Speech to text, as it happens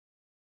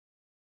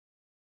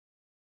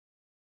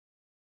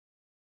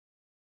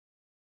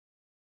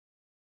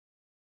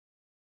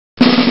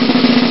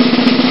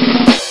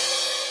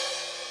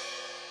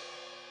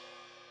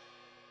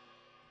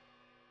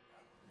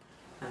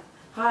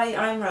Hi,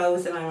 I'm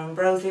Rose and I run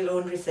Broseley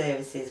Laundry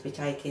Services. We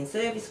take in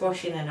service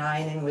washing and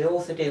ironing. We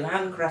also do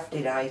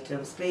handcrafted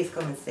items. Please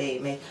come and see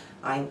me.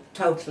 I'm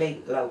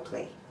totally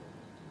locally.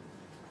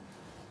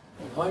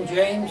 I'm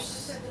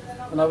James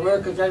and I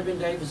work at Edwin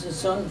Davis &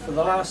 Son for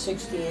the last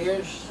 60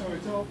 years.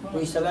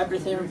 We sell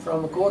everything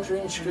from a 1/4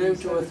 inch screw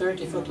to a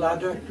 30-foot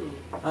ladder,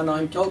 and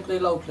I'm totally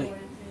locally.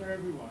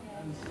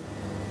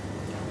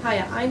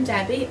 Hiya, I'm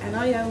Debbie and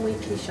I own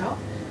Weekly Shop,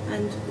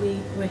 and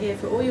we're here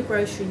for all your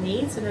grocery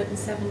needs and open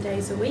 7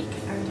 days a week,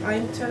 and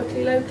I'm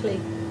totally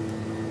locally.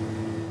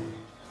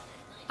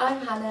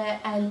 I'm Hannah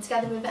and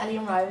together with Ellie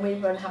and Ryan we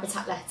run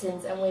Habitat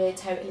Lettings and we're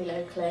totally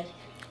locally.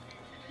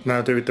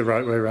 Now do it the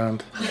right way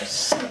round.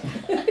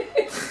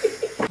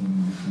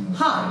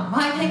 Hi,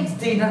 my name's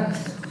Dina.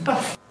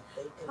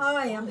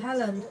 Hi, I'm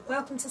Helen.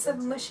 Welcome to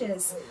Seven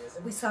Wishes.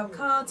 We sell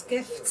cards,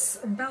 gifts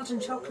and Belgian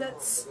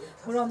chocolates.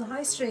 We're on the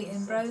High Street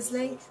in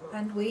Broseley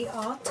and we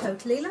are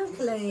totally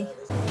locally.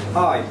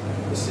 Hi,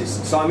 this is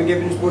Simon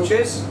Gibbons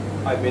Butchers.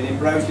 I've been in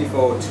Broseley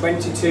for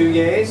 22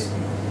 years.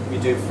 We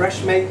do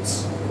fresh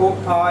meats,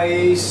 pork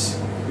pies,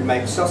 we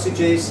make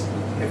sausages.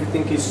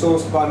 Everything is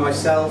sourced by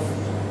myself.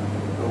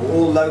 We're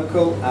all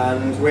local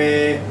and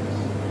we're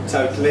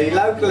totally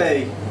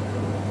locally.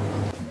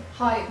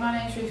 Hi, my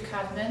name's Ruth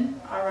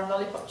Cadman. I run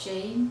Lollipop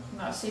Jean. You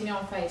might have seen me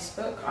on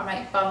Facebook. I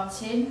make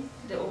bunting,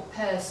 little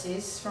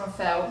purses from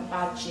felt and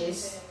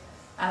badges,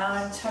 and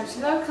I'm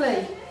totally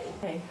locally.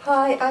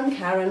 Hi, I'm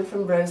Karen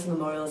from Rose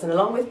Memorials, and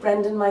along with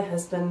Brendan, my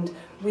husband,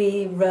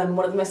 we run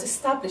one of the most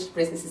established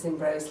businesses in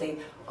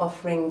Broseley,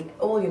 offering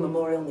all your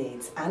memorial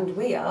needs, and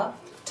we are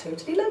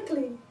totally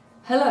locally.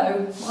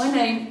 Hello, my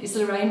name is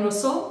Lorraine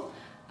Russell,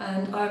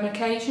 and I'm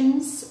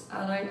Occasions,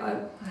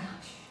 and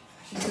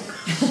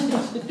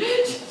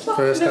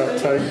First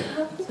outtake.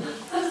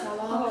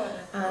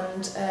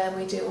 And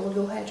we do all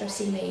your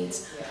hairdressing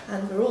needs,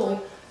 and we're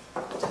all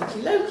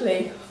totally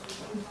locally.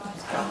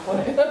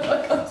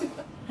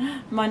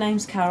 My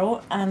name's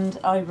Carol and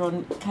I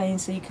run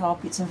K&C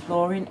Carpets and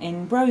Flooring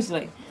in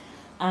Broseley,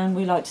 and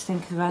we like to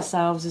think of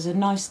ourselves as a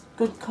nice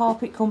good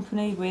carpet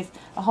company with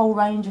a whole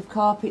range of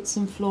carpets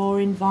and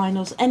flooring,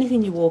 vinyls,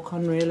 anything you walk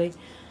on really.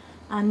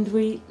 And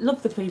we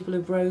love the people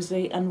of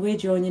Broseley and we're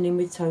joining in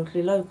with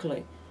Totally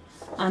Locally.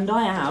 And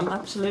I am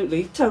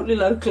absolutely totally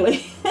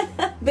locally.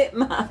 Bit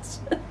mad.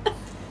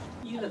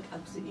 You look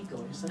absolutely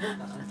gorgeous, I love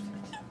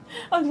that.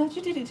 I'm glad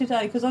you did it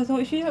today, because I thought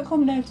if you don't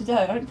come down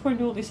today, I don't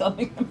point all this on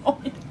in the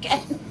morning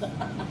again.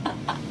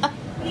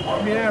 My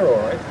hair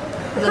alright?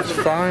 That's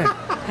fine.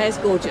 Hair's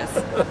gorgeous.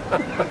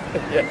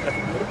 Yeah.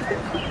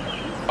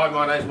 Hi,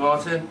 my name's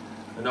Martin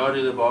and I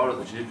do the bar at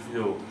the Duke of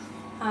York.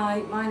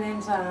 Hi, my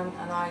name's Anne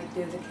and I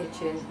do the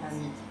kitchen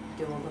and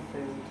do all the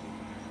food.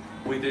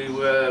 We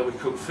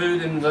cook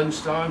food in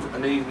lunchtimes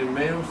and evening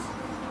meals,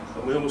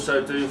 and we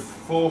also do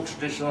 4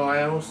 traditional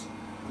ales.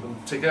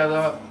 And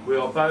together we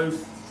are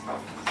both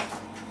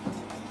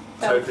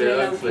totally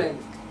locally.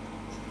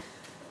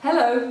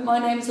 Hello, my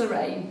name's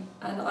Lorraine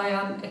and I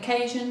am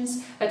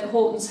Occasions at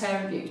Horton's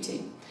Hair and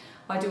Beauty.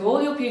 I do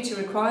all your beauty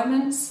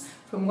requirements,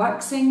 from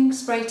waxing,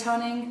 spray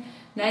tanning,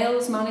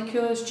 nails,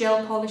 manicures,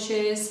 gel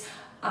polishes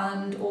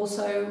and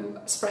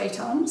also spray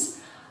tans.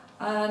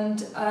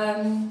 And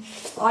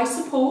I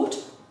support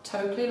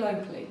totally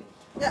locally.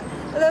 Yeah.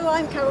 Hello,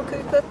 I'm Carol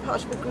Cooper,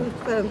 part of the group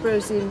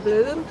Broseley in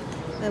Bloom,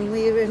 and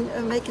we're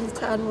making the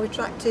town more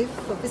attractive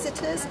for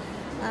visitors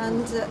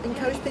and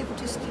encourage people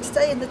to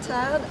stay in the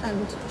town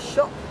and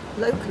shop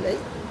locally,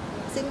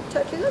 think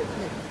totally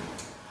locally.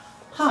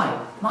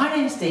 Hi, my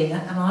name's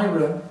Dina and I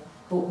run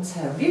Horton's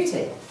Hair and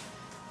Beauty.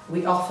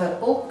 We offer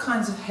all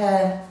kinds of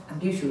hair and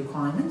beauty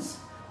requirements,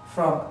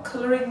 from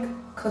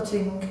colouring,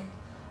 cutting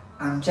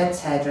and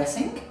gents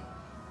hairdressing,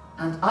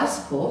 and I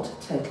support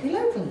totally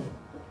locally.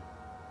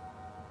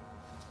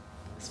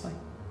 That's fine.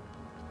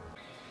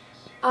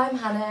 I'm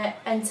Hannah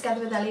and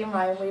together with Ellie and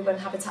Ryan we run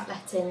Habitat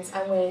Lettings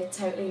and we're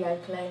totally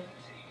locally.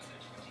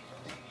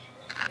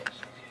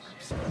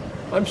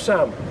 I'm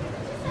Sam.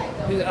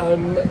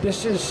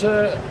 This is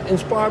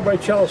inspired by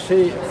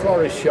Chelsea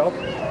Florist Shop,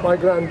 my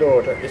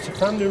granddaughter. It's a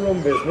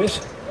family-run business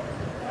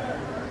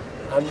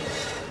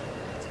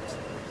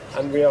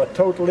and we are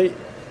totally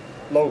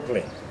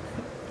locally.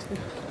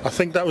 I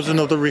think that was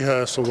another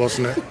rehearsal,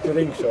 wasn't it? You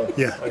think so?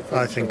 Yeah,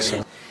 I think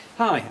so.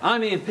 Hi,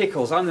 I'm Ian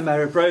Pickles, I'm the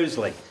Mayor of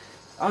Broseley.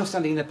 I'm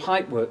standing in the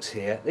Pipeworks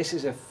here. This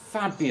is a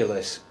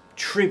fabulous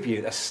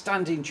tribute, a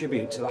standing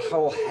tribute to the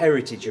whole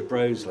heritage of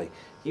Broseley.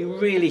 You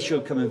really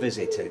should come and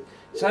visit it.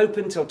 It's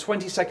open till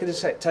 22nd of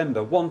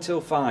September, 1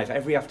 till 5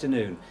 every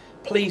afternoon.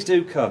 Please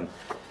do come.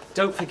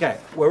 Don't forget,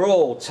 we're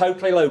all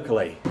totally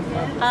locally.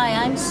 Hi,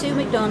 I'm Sue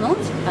McDonald,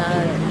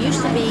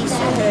 used to be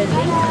Sue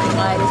Hurdley.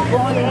 I was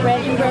born and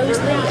bred in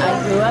Broseley,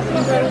 I grew up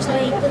in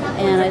Broseley,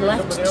 and I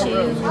left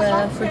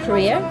for a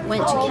career,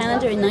 went to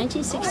Canada in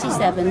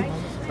 1967,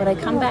 but I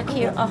come back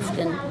here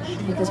often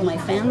because my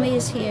family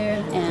is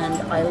here and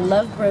I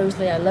love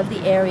Broseley, I love the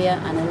area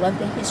and I love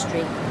the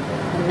history,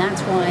 and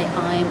that's why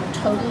I'm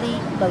totally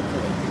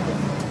locally.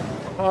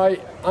 Hi,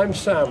 I'm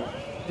Sam.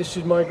 This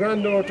is my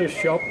granddaughter's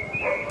shop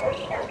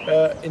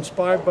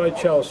inspired by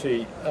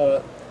Chelsea,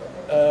 a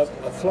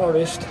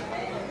florist,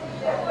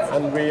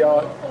 and we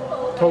are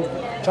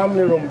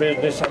family-run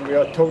business, and we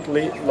are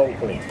totally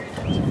locally.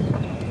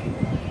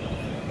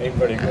 Ain't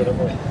very good,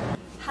 am I?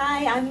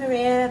 Hi, I'm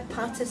Maria,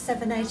 part of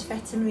 7H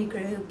Veterinary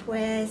Group.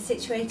 We're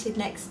situated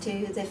next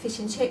to the fish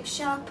and chip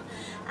shop,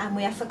 and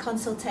we offer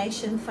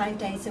consultation 5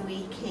 days a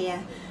week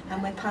here,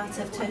 and we're part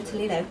of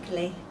Totally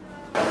Locally.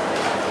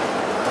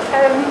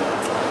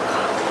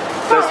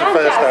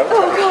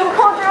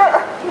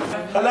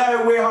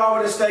 Hello, we're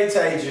Harwood Estate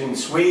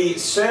Agents. We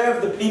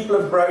serve the people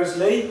of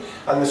Broseley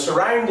and the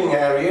surrounding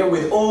area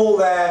with all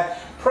their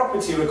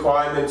property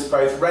requirements,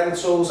 both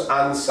rentals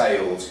and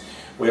sales.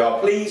 We are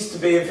pleased to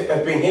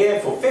have been here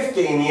for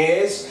 15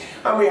 years,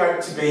 and we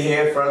hope to be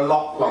here for a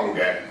lot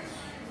longer.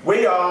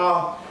 We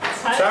are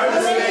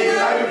Totally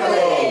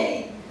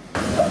Local.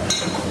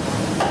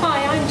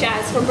 Hi, I'm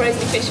Jazz from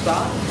Broseley Fish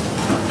Bar.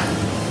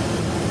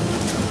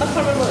 I can't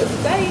remember what it was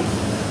today.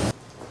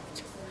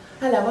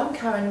 Hello, I'm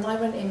Karen and I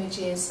run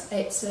Images.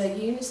 It's a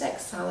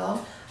unisex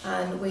salon,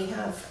 and we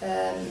have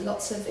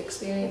lots of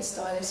experienced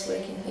stylists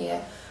working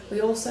here.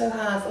 We also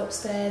have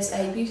upstairs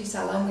a beauty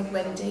salon with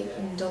Wendy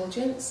from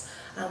Indulgence,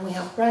 and we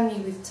have Brand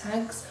New with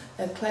Tags,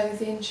 a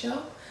clothing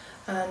shop,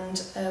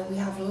 and we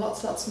have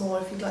lots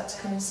more if you'd like to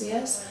come and see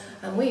us.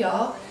 And we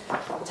are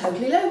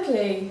Totally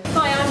Locally.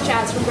 Hi, I'm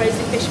Jazz from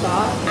Broseley Fish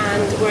Bar,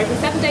 and we're open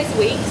 7 days a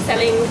week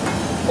selling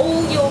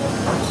all your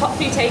hot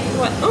food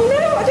takeaway. Oh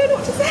no, I don't know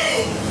what to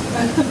say.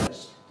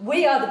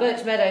 We are the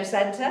Birch Meadow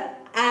Centre,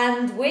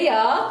 and we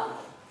are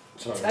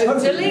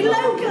Totally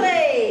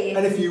Locally.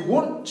 And if you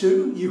want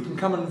to, you can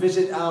come and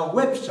visit our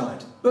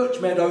website,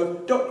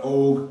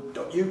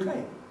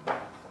 birchmeadow.org.uk.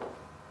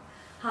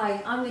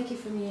 Hi, I'm Nikki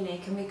from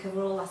Unique, and we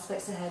cover all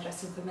aspects of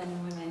hairdressing for men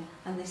and women.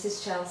 And this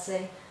is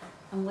Chelsea,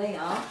 and we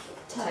are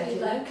Totally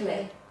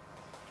Locally.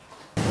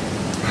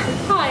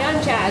 Hi,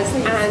 I'm Jazz,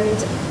 and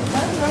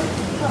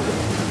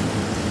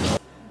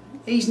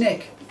He's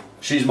Nick.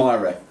 She's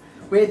Myra.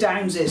 We're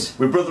Downses.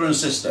 We're brother and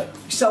sister.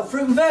 We sell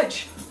fruit and veg.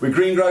 We're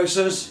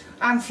greengrocers.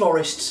 And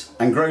florists.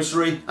 And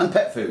grocery and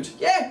pet food.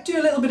 Yeah, do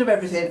a little bit of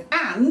everything.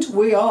 And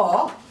we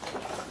are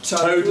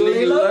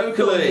Totally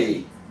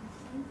Locally.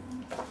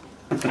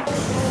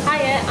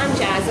 Hiya, I'm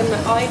Jazz, and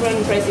I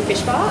run Broseley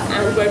Fish Bar,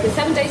 and we're open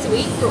 7 days a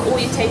week for all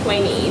your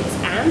takeaway needs,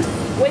 and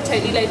we're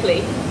Totally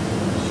Locally.